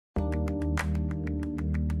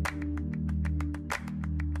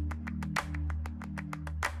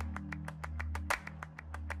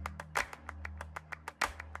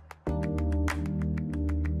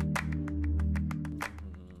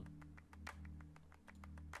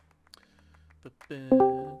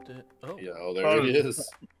Oh. Yo, there he is.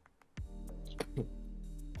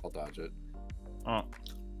 I'll dodge it. Oh.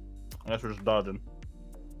 I guess we're just dodging.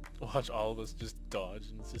 Watch all of us just dodge,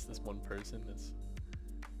 and it's just this one person that's.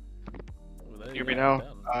 Hear me now?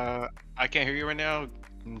 I can't hear you right now.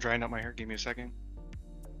 I'm drying out my hair. Give me a second.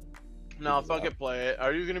 No, fuck it, play it.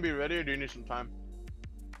 Are you gonna be ready or do you need some time?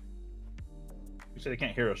 You said he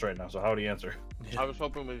can't hear us right now, so how would he answer? I was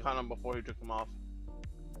hoping we caught him before he took them off.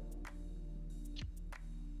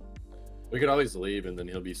 We could always leave and then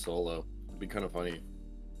he'll be solo. It'd be kind of funny.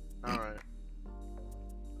 Alright.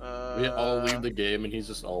 We all leave the game and he's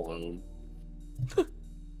just all alone.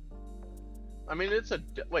 I mean, it's a.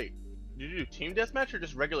 Wait, did you do team deathmatch or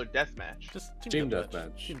just regular deathmatch? Just Team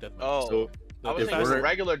deathmatch. Team deathmatch. Oh, So I was if thinking we're-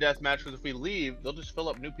 regular deathmatch because if we leave, they'll just fill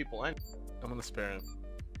up new people in. I'm gonna spare him.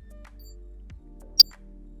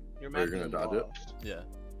 You're gonna dodge it? Yeah.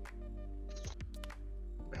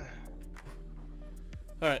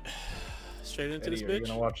 Alright. Straight into this Eddie, are you bitch?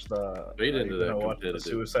 gonna watch the? Straight are you into gonna that watch the competitive.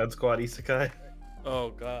 Suicide Squad Isekai? Oh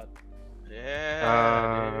god.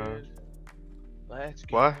 Yeah. Dude. Let's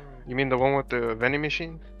go. What? You mean the one with the vending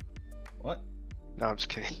machine? What? No, I'm just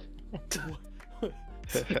kidding. I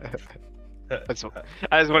just want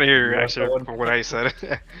to hear your You watched that reaction one? from what I said.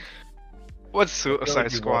 What's I feel like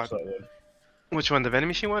Suicide you Squad? watched that one. Which one, the vending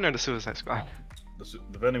machine one or the Suicide Squad?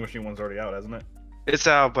 The vending machine one's already out, hasn't it? It's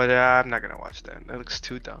out, but I'm not gonna watch that. That looks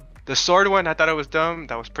too dumb. The sword one, I thought it was dumb.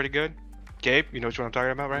 That was pretty good. Gabe, you know which one I'm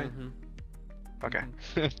talking about, right? Mm-hmm. Okay.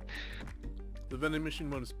 The vending machine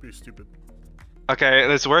one is pretty stupid.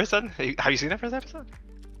 Okay, it's worse then? Have you seen that first episode?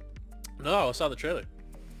 No, I saw the trailer.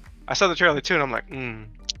 I saw the trailer too, and I'm like,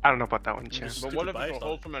 I don't know about that one, Chan. Just- But what if Stupid it's a bias,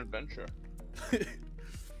 wholesome adventure?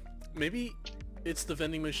 Maybe it's the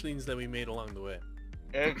vending machines that we made along the way.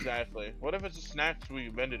 Exactly. What if it's the snacks we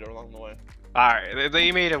vended along the way? Alright,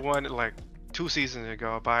 they made a one like 2 seasons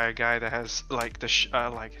ago by a guy that has like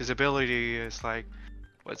like his ability is like,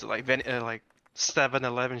 what's it like, like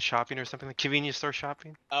 7-Eleven shopping or something, like convenience store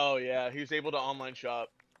shopping. Oh yeah, he was able to online shop.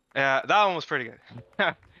 Yeah, that one was pretty good.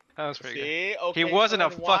 That was pretty good. See? Okay, He wasn't so a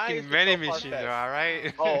then why fucking is it so vending machine, though,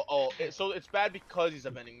 far-fetched? alright? So it's bad because he's a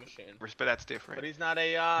vending machine. But that's different. But he's not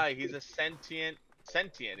AI, he's a sentient.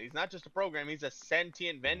 He's not just a program, he's a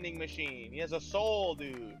sentient vending machine. He has a soul,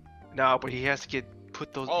 dude. No, but he has to get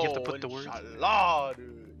put those. Oh, you have to put the words. inshallah,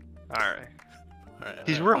 dude. Alright. Alright.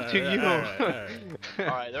 He's alright, real to alright, you. alright.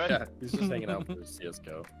 Alright, they're Yeah, he's just hanging out for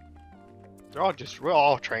CSGO. We're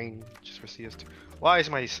all trained just for CS2. Why is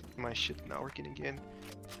my shit not working again?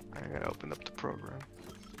 I gotta open up the program.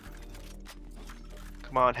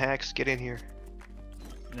 Come on, hacks, get in here.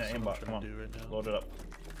 Yeah, That's what I'm aimbot, come trying on. to do right now. Load it up.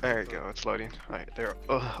 There you go, it's loading. Alright, they're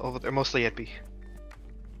over there, mostly at B.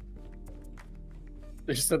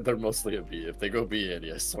 They said they're mostly a B. If they go B,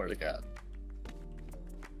 Eddie, I swear to God.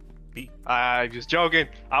 B. I'm just joking.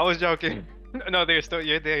 I was joking. No, they're still.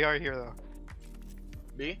 Yeah, they are here though.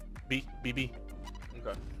 B? B. B. B.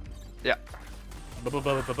 Okay. Yeah. Hey. Let's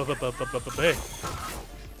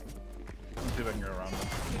see if I can get around them.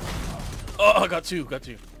 Oh, I got two. Got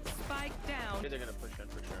two. Spike down. They're gonna push in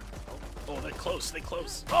for sure. Oh, they're close. They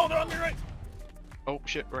close. Oh, they're on me right. Oh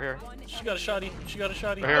shit, we're here. She got a shotty. She got a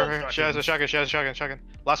shotty. We're here, we're here. She has a shotgun. She has a shotgun. Shotgun.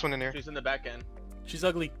 Last one in here. She's in the back end. She's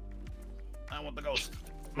ugly. I want the ghost.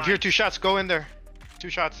 Here, 2 shots. Go in there. 2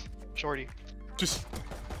 shots. Shorty. Just.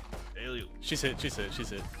 Alien. She's hit. She's hit. She's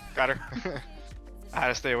hit. Got her. I had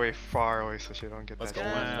to stay far away so she don't get Let's that. go.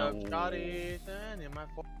 Wow.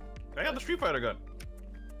 I got the Street Fighter gun.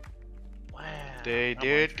 Wow. They I'm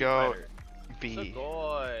did on go Street B.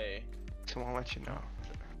 Boy. Come on, let you know.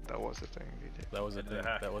 That was the thing they did. That was a thing.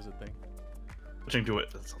 That was a thing. Switching to it.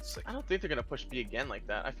 That sounds sick. I don't think they're gonna push B again like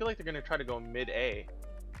that. I feel like they're gonna try to go mid A.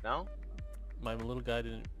 No? My little guy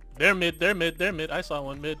didn't. They're mid. They're mid. They're mid. I saw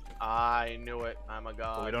one mid. I knew it. I'm a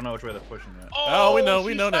god. But we don't know which way they're pushing yet. Oh, we know,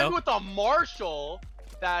 we she's know fighting now. with a Marshall.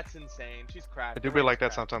 That's insane. She's cracked. I do be like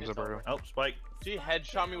that sometimes, It's Alberto. over. Oh, Spike. She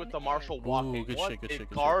headshot me with the Marshall walking. good What shit, good shit, good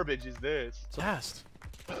shit. garbage is this? It's fast.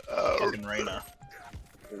 Fucking Reyna.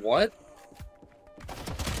 What?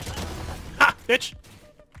 Ha! Bitch!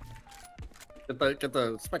 Get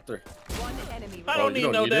the Spectre. One enemy. I Oh, don't you need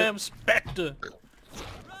don't no need it? damn Spectre.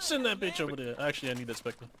 Send that bitch over there. Actually, I need that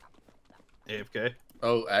Spectre. AFK.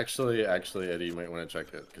 Oh, actually, Eddie, you might want to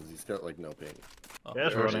check it because he's got like no ping. Oh, Yeah,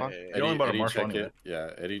 it's There's running. one. You only bought a Eddie Marshall check anyway. it. Yeah,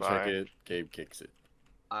 Eddie check Bye. it. Gabe kicks it.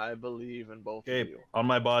 I believe in both Gabe, of you. on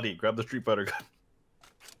my body. Grab the Street Fighter gun.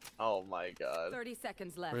 Oh my god. 30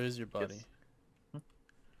 seconds left. Where is your body?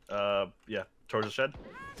 Yeah, towards the shed.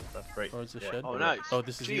 That's great. Towards the Yeah. shed? Oh nice. Oh,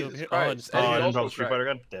 this is you over Jesus here? Christ. Oh, it's Oh, I Eddie's didn't also drop the Street cracked. Fighter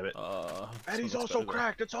gun. Damn it. Eddie's so much also better.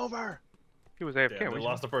 cracked. It's over. He was Yeah, AFK. they wasn't he?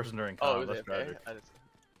 lost a person during Oh, comp. it was That's okay. tragic. I just,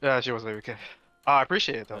 Yeah, she was AFK. Oh, I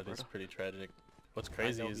appreciate it though. That is Bro. pretty tragic. What's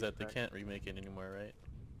crazy know is he's that they tragic. can't remake it anymore, right?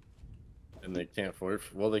 And they can't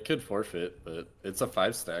forfeit. Well, they could forfeit, but it's a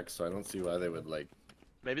 5-stack, so I don't see why they would like.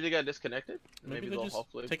 maybe they got disconnected. Maybe Maybe they're they'll just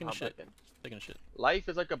hopefully taking a pop shit. back in. Taking a shit. Life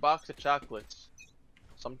is like a box of chocolates.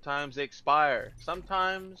 Sometimes they expire.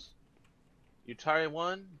 Sometimes you try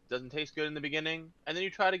one, doesn't taste good in the beginning, and then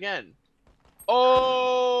you try it again.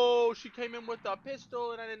 Oh, she came in with a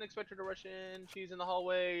pistol, and I didn't expect her to rush in. She's in the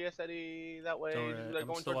hallway. Yes, Eddie. That way. Don't She's worry, like I'm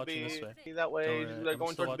going still towards watching B. this way. That way. Don't She's worry, like I'm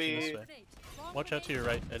going still towards watching B. this way. Watch out to your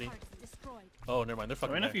right, Eddie. Oh, never mind. They're I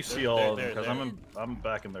fucking mean, there. if you They're- see all of they're- them, because they're- I'm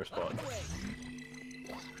back in their spot.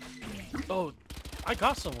 Oh, I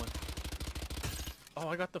got someone. Oh,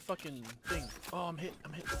 I got the fucking thing. Oh, I'm hit.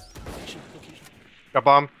 I'm hit. Location. Location. Got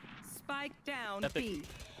bomb. Spike down Epic. B.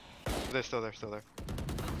 They're still there. Still there.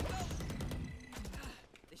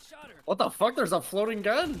 What the fuck? There's a floating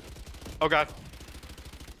gun. Oh god.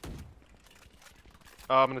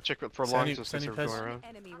 I'm gonna check for Sandy- longs just in case Sandy they're Pez. going around.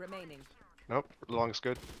 Enemy remaining. Nope. Long's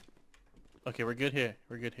good. Okay, we're good here.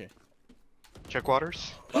 We're good here. Check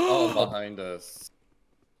waters. Oh, behind us.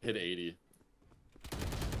 Hit 80.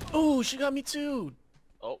 Oh, she got me too.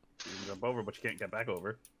 Oh, You can jump over, but you can't get back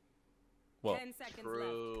over. Well, 10 seconds left.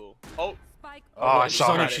 true. Oh, Spike. Oh, I she's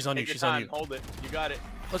saw on her. you. She's on you. take your She's on time. you. Hold it. You got it.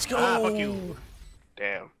 Let's go. Ah, fuck you.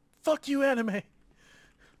 Damn. Fuck you, anime.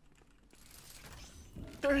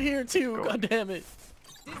 They're here too. Go. God damn it.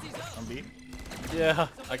 On B. Yeah,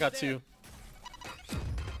 I got two.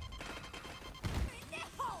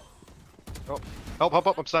 Help! Help!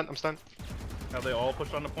 Help! I'm stunned. I'm stunned. Have they all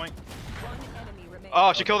pushed on the point? One enemy remaining.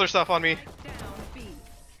 Oh, she killed her stuff on me. Spike down B.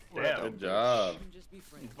 Damn. Good job.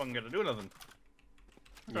 You fucking gotta do nothing.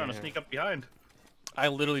 I'm trying to Yeah. sneak up behind. I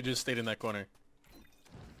literally just stayed in that corner.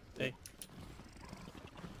 Hey.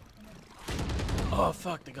 Oh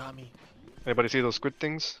fuck, they got me. Anybody see those squid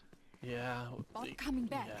things? Yeah. Bot they- coming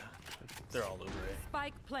back. Yeah, they're all over it.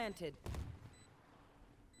 Spike planted.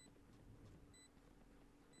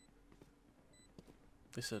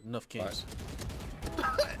 They said enough games.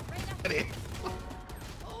 Eddie.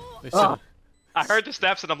 They said. I heard the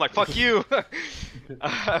steps and I'm like, fuck you!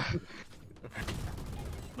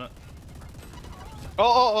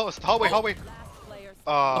 Oh, it's hallway, hallway. Last player.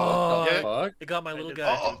 Oh, yeah. Fuck. It got my little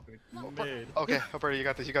guy. Oh. Mid. Okay, Alberto, you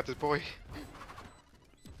got this, boy.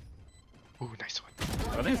 Ooh, nice one.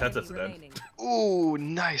 I think his headset's Enemy dead. remaining. Ooh,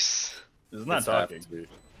 nice. It's not It's have talking. to be.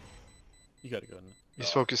 You gotta go. He's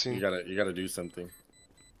Oh, focusing. You gotta do something.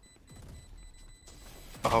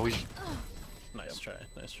 Oh, we. Nice try.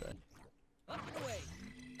 Nice try.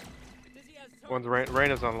 One's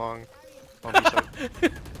Reyna's on long. On B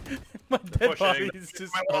side. My dead pushing. body is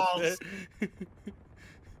just My up walls. there.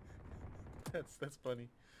 That's funny.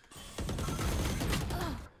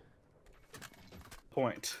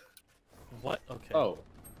 Point. What? Okay. Oh,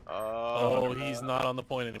 Oh, he's not on the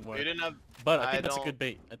point anymore. You didn't have. But I I think that's a don't- good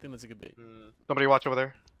bait. I think that's a good bait. Mm, Somebody watch over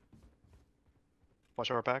there.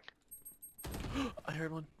 Watch our back. I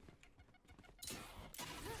heard one.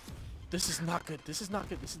 This is not good. This is not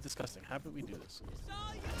good. This is disgusting. How did we do this?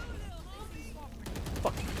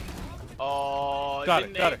 Fuck. oh, Got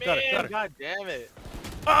didn't it, got it, aim got it, in. got it. God damn it.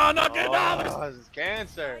 Oh, not good. No! Oh, this is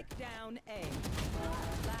cancer. Spike down A.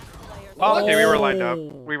 Last player. Oh, okay, we were lined up. Oh.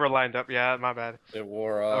 We were lined up. Yeah, my bad. it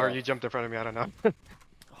wore off. Or you jumped in front of me. I don't know.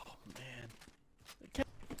 Oh man. I can't-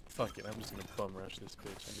 Fuck it. I'm just gonna bum rush this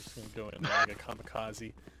bitch. I'm just gonna go in there like a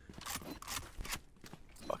kamikaze.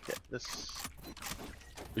 Fuck it. This.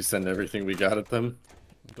 We send everything we got at them.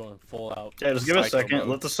 I'm going full out. Yeah, just give it a psycho second. mode.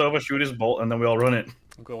 Let the Sova shoot his bolt, and then we all run it.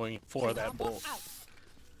 I'm going for that bolt.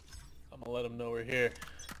 I'm gonna let him know we're here.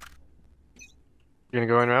 You gonna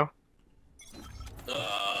go in now?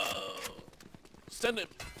 Send him,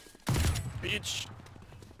 bitch.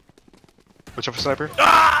 Which of a sniper?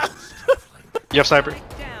 Ah! You have sniper.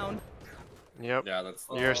 Spike down. Yep. Yeah, that's.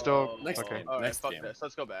 You're still Next okay. game. Alright, Next fuck game. this.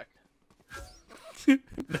 Let's go back.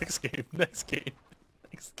 Next game. Next game.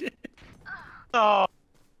 Next game. Oh,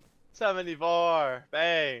 74.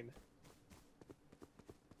 Bane.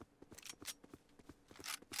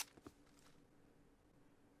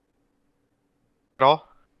 At all?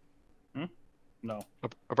 No.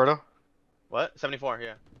 Alberto? What? 74.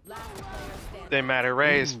 Yeah. Last player standing. They matter.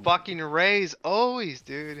 Raise. Ooh. Fucking raise. Always,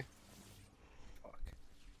 dude.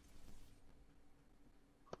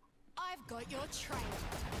 I've got your trail.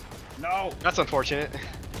 No. That's unfortunate.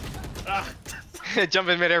 Ah. Jump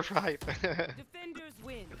in midair fight. Defenders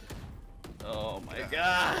win. Oh my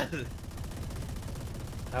god.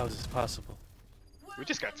 How is this possible? We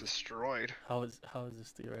just got destroyed. How is this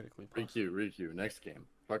theoretically possible? Req. Next game.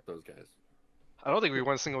 Fuck those guys. I don't think we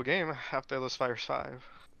won a single game after those fires 5.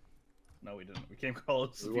 No, we didn't. We came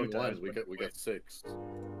close. We a few won one. times, We but- got 6.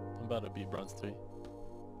 I'm about to beat bronze 3.